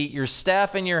your feet, your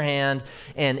staff in your hand,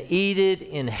 and eat it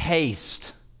in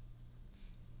haste.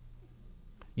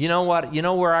 You know what? You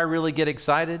know where I really get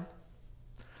excited?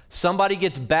 Somebody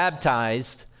gets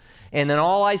baptized, and then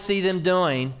all I see them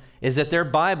doing is that their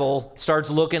Bible starts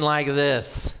looking like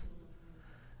this.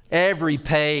 Every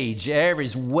page,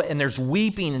 and there's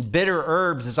weeping and bitter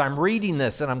herbs as I'm reading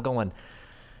this, and I'm going,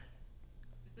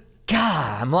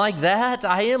 God, I'm like that?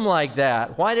 I am like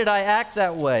that. Why did I act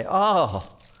that way? Oh,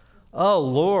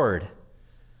 Lord.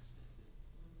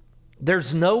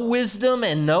 There's no wisdom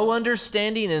and no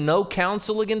understanding and no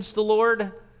counsel against the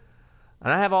Lord.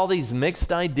 And I have all these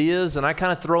mixed ideas, and I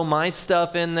kind of throw my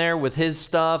stuff in there with his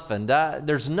stuff, and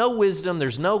there's no wisdom,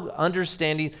 there's no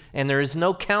understanding, and there is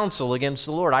no counsel against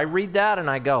the Lord. I read that, and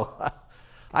I go,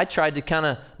 I tried to kind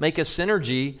of make a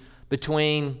synergy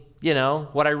between,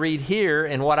 what I read here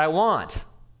and what I want.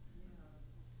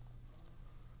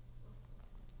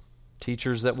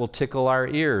 Teachers that will tickle our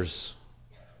ears.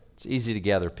 It's easy to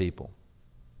gather people.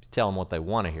 You tell them what they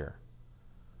want to hear.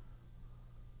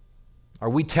 Are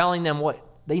we telling them what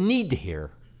they need to hear?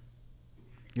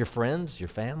 Your friends, your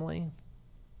family?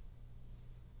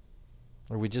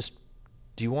 Or do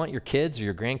you want your kids or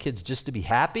your grandkids just to be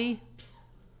happy?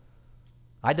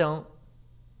 I don't.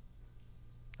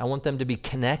 I want them to be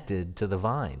connected to the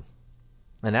vine.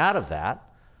 And out of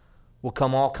that will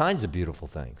come all kinds of beautiful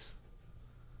things.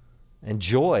 And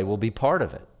joy will be part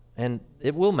of it. And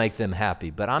it will make them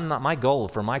happy. But my goal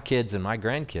for my kids and my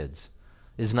grandkids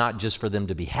is not just for them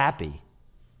to be happy.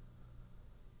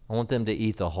 I want them to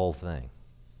eat the whole thing.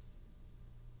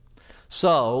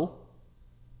 So,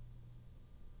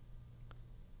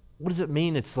 what does it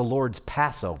mean it's the Lord's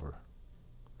Passover?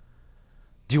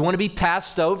 Do you want to be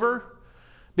passed over?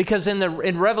 Because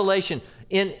in Revelation,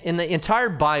 in the entire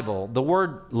Bible, the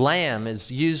word lamb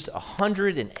is used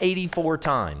 184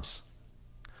 times.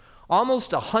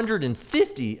 Almost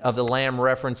 150 of the lamb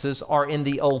references are in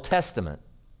the Old Testament.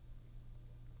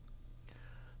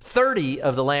 30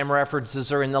 of the lamb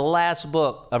references are in the last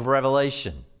book of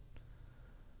Revelation.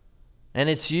 And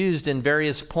it's used in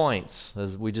various points.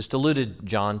 As we just alluded,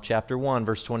 John chapter 1,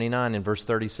 verse 29 and verse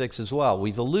 36 as well.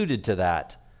 We've alluded to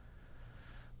that.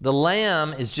 The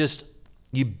lamb is just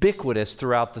ubiquitous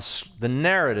throughout the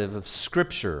narrative of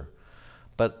Scripture.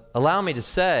 But allow me to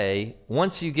say,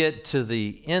 once you get to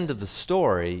the end of the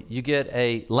story, you get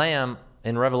a lamb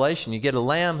in Revelation. You get a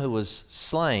lamb who was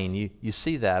slain. You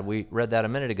see that. We read that a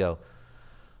minute ago.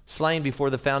 Slain before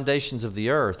the foundations of the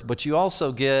earth. But you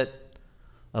also get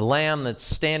a lamb that's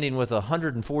standing with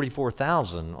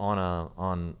 144,000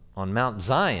 on Mount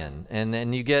Zion. And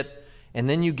then you get,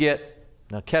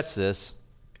 now catch this,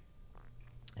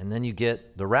 and then you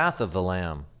get the wrath of the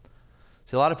lamb.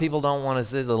 See, a lot of people don't want to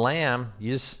see the lamb.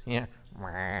 You just,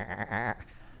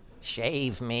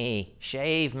 shave me.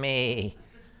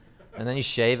 And then you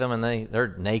shave them, and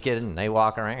they're naked, and they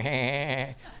walk around,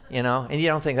 and you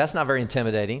don't think that's not very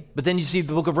intimidating. But then you see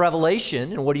the book of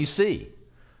Revelation, and what do you see?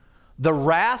 The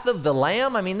wrath of the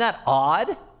lamb. I mean, that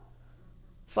odd?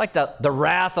 It's like the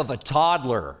wrath of a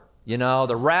toddler,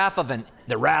 the wrath of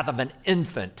an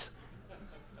infant.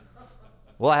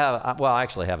 Well, I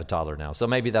actually have a toddler now, so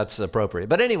maybe that's appropriate.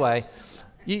 But anyway,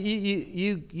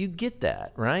 you get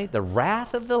that, right? The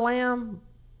wrath of the lamb,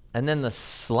 and then the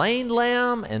slain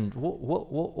lamb, and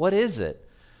what is it?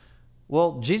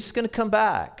 Well, Jesus is going to come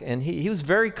back, and he was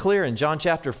very clear in John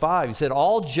chapter 5. He said,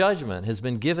 all judgment has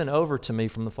been given over to me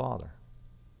from the Father.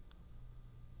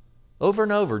 Over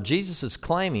and over, Jesus is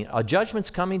claiming, a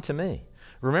judgment's coming to me.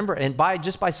 Remember, and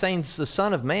just by saying it's the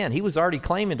Son of Man, he was already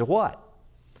claiming to what?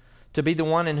 To be the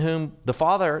one in whom the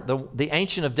Father, the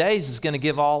Ancient of Days, is going to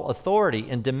give all authority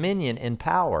and dominion and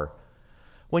power.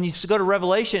 When you go to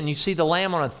Revelation and you see the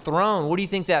Lamb on a throne, what do you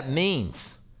think that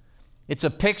means? It's a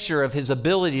picture of his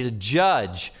ability to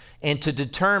judge and to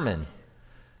determine.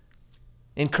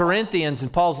 In Corinthians, in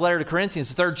Paul's letter to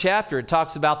Corinthians, the 3rd chapter, it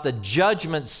talks about the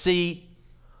judgment seat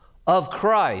of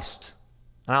Christ.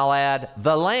 And I'll add,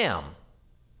 the Lamb.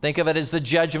 Think of it as the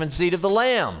judgment seat of the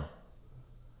Lamb.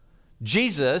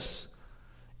 Jesus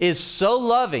is so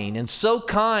loving and so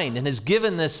kind and has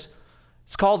given this,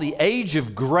 it's called the age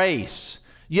of grace.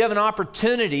 You have an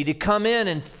opportunity to come in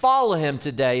and follow him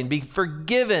today and be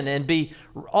forgiven and be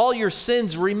all your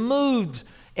sins removed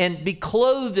and be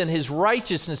clothed in his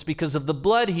righteousness because of the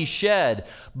blood he shed.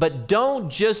 But don't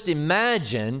just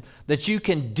imagine that you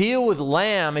can deal with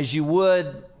lamb as you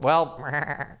would,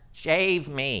 shave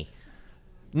me.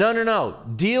 No.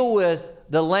 Deal with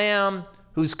the lamb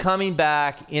who's coming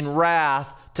back in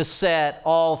wrath to set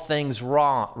all things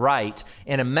right.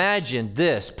 And imagine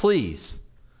this, please.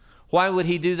 Why would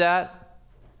he do that?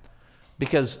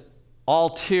 Because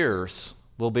all tears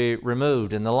will be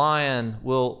removed, and the lion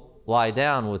will lie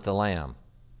down with the lamb.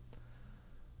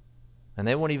 And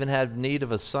they won't even have need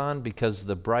of a sun because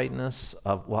the brightness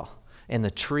of, and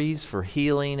the trees for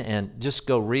healing, and just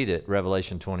go read it,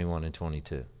 Revelation 21 and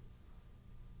 22.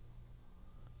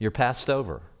 You're passed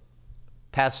over.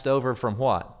 Passed over from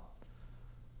what?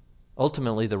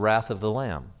 Ultimately, the wrath of the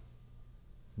Lamb,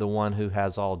 the one who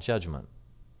has all judgment.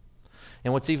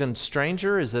 And what's even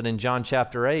stranger is that in John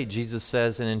chapter 8, Jesus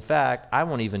says, and in fact, I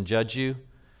won't even judge you.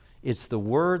 It's the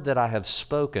word that I have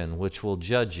spoken which will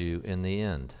judge you in the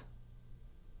end.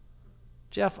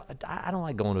 Jeff, I don't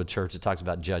like going to a church that talks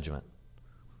about judgment.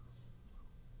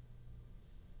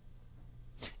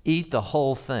 Eat the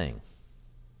whole thing.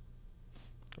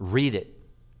 Read it.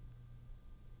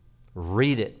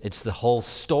 Read it. It's the whole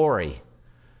story.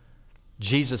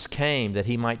 Jesus came that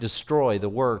he might destroy the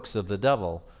works of the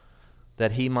devil,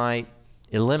 that he might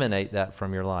eliminate that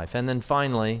from your life. And then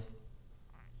finally,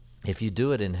 if you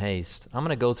do it in haste, I'm going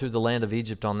to go through the land of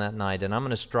Egypt on that night, and I'm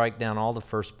going to strike down all the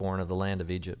firstborn of the land of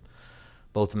Egypt,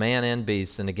 both man and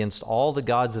beast, and against all the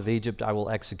gods of Egypt I will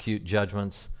execute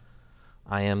judgments.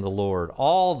 I am the Lord.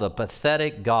 All the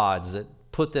pathetic gods that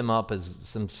put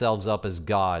themselves up as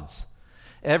gods.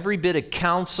 Every bit of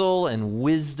counsel and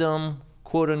wisdom,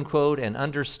 quote unquote, and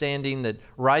understanding that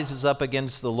rises up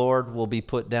against the Lord will be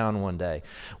put down one day.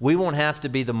 We won't have to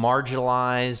be the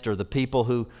marginalized or the people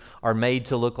who are made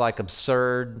to look like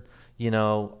absurd,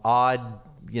 odd,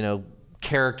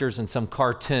 characters in some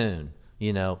cartoon,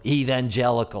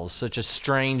 evangelicals, such a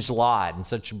strange lot and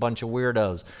such a bunch of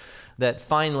weirdos, that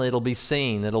finally it'll be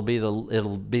seen. It'll be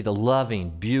the loving,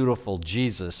 beautiful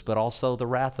Jesus, but also the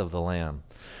wrath of the Lamb.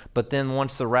 But then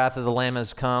once the wrath of the Lamb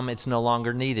has come, it's no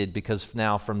longer needed, because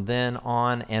now from then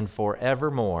on and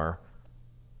forevermore,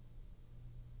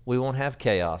 we won't have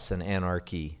chaos and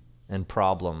anarchy and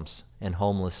problems and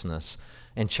homelessness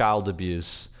and child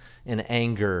abuse and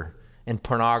anger and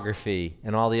pornography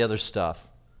and all the other stuff.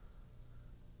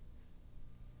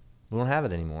 We won't have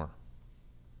it anymore.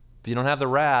 If you don't have the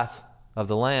wrath of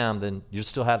the Lamb, then you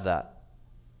still have that.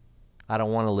 I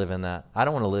don't want to live in that. I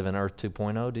don't want to live in Earth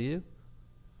 2.0, do you?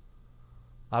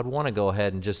 I'd want to go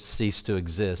ahead and just cease to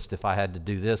exist if I had to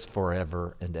do this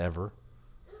forever and ever.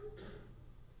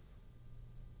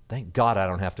 Thank God I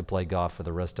don't have to play golf for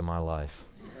the rest of my life.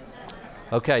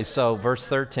 Okay, so verse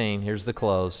 13, here's the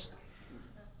close.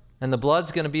 And the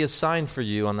blood's going to be a sign for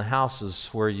you on the houses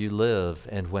where you live.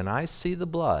 And when I see the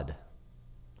blood,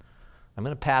 I'm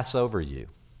going to pass over you.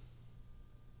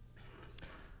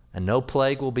 And no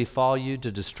plague will befall you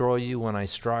to destroy you when I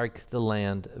strike the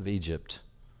land of Egypt.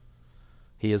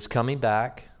 He is coming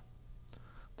back.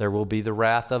 There will be the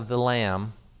wrath of the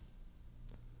Lamb.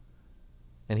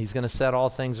 And he's going to set all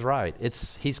things right.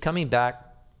 He's coming back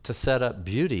to set up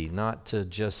beauty, not to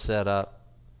just set up.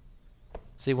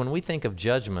 See, when we think of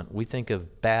judgment, we think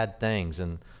of bad things.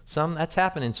 And that's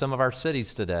happened in some of our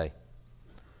cities today.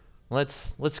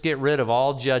 Let's get rid of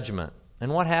all judgment.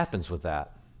 And what happens with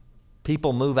that?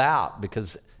 People move out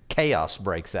because chaos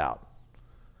breaks out.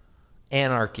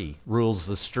 Anarchy rules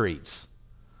the streets.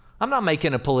 I'm not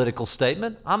making a political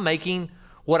statement. I'm making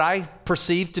what I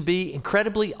perceive to be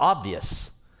incredibly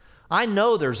obvious. I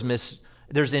know there's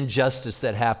injustice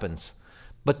that happens,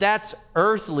 but that's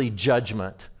earthly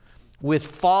judgment with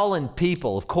fallen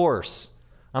people, of course.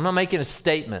 I'm not making a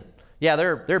statement. Yeah,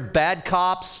 they're bad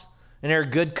cops and they're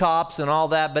good cops and all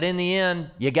that, but in the end,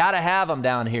 you got to have them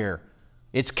down here.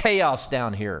 It's chaos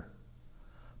down here.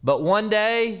 But one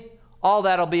day, all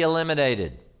that'll be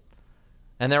eliminated.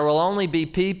 And there will only be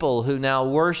people who now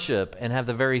worship and have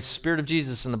the very Spirit of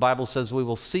Jesus. And the Bible says we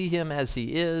will see him as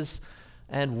he is,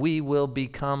 and we will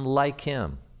become like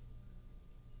him.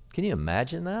 Can you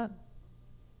imagine that?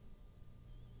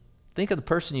 Think of the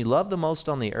person you love the most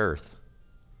on the earth.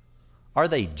 Are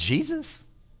they Jesus?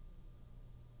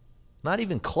 Not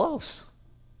even close.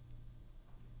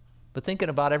 But thinking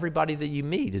about everybody that you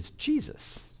meet is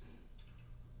Jesus.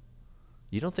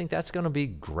 You don't think that's going to be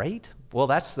great? Well,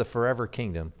 that's the forever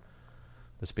kingdom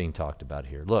that's being talked about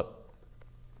here. Look,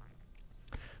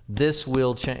 this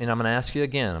will change. And I'm going to ask you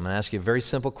again. I'm going to ask you a very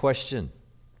simple question.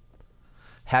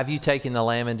 Have you taken the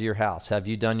Lamb into your house? Have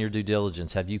you done your due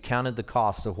diligence? Have you counted the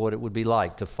cost of what it would be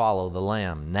like to follow the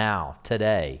Lamb now,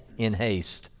 today, in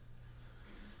haste?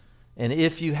 And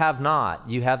if you have not,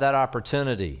 you have that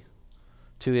opportunity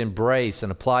to embrace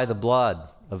and apply the blood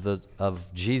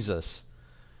of Jesus.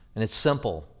 And it's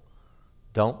simple.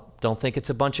 Don't think it's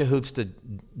a bunch of hoops to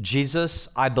Jesus.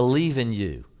 I believe in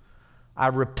you. I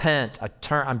repent.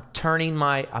 I'm turning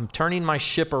my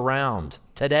ship around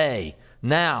today,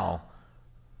 now.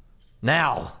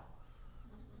 And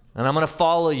I'm going to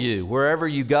follow you wherever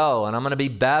you go, and I'm going to be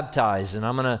baptized, and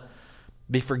I'm going to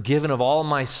be forgiven of all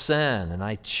my sin, and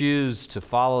I choose to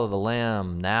follow the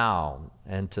Lamb now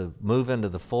and to move into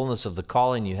the fullness of the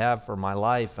calling you have for my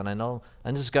life. And I know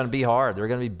it's just going to be hard. There are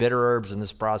going to be bitter herbs in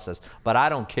this process, but I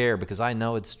don't care because I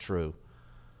know it's true.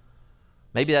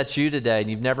 Maybe that's you today and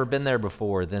you've never been there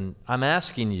before. Then I'm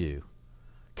asking you,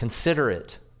 consider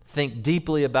it, think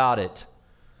deeply about it,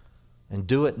 and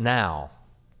do it now.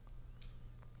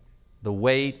 The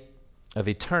weight of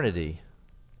eternity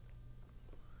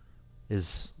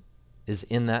is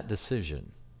in that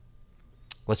decision.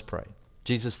 Let's pray.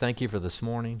 Jesus, thank you for this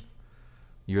morning.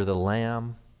 You're the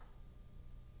Lamb,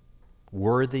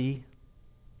 worthy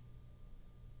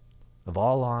of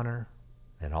all honor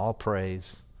and all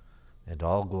praise and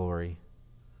all glory.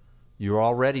 You're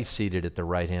already seated at the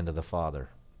right hand of the Father.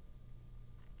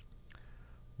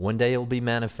 One day it will be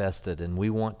manifested, and we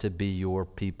want to be your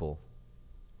people.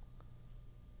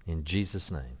 In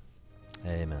Jesus' name,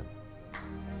 amen.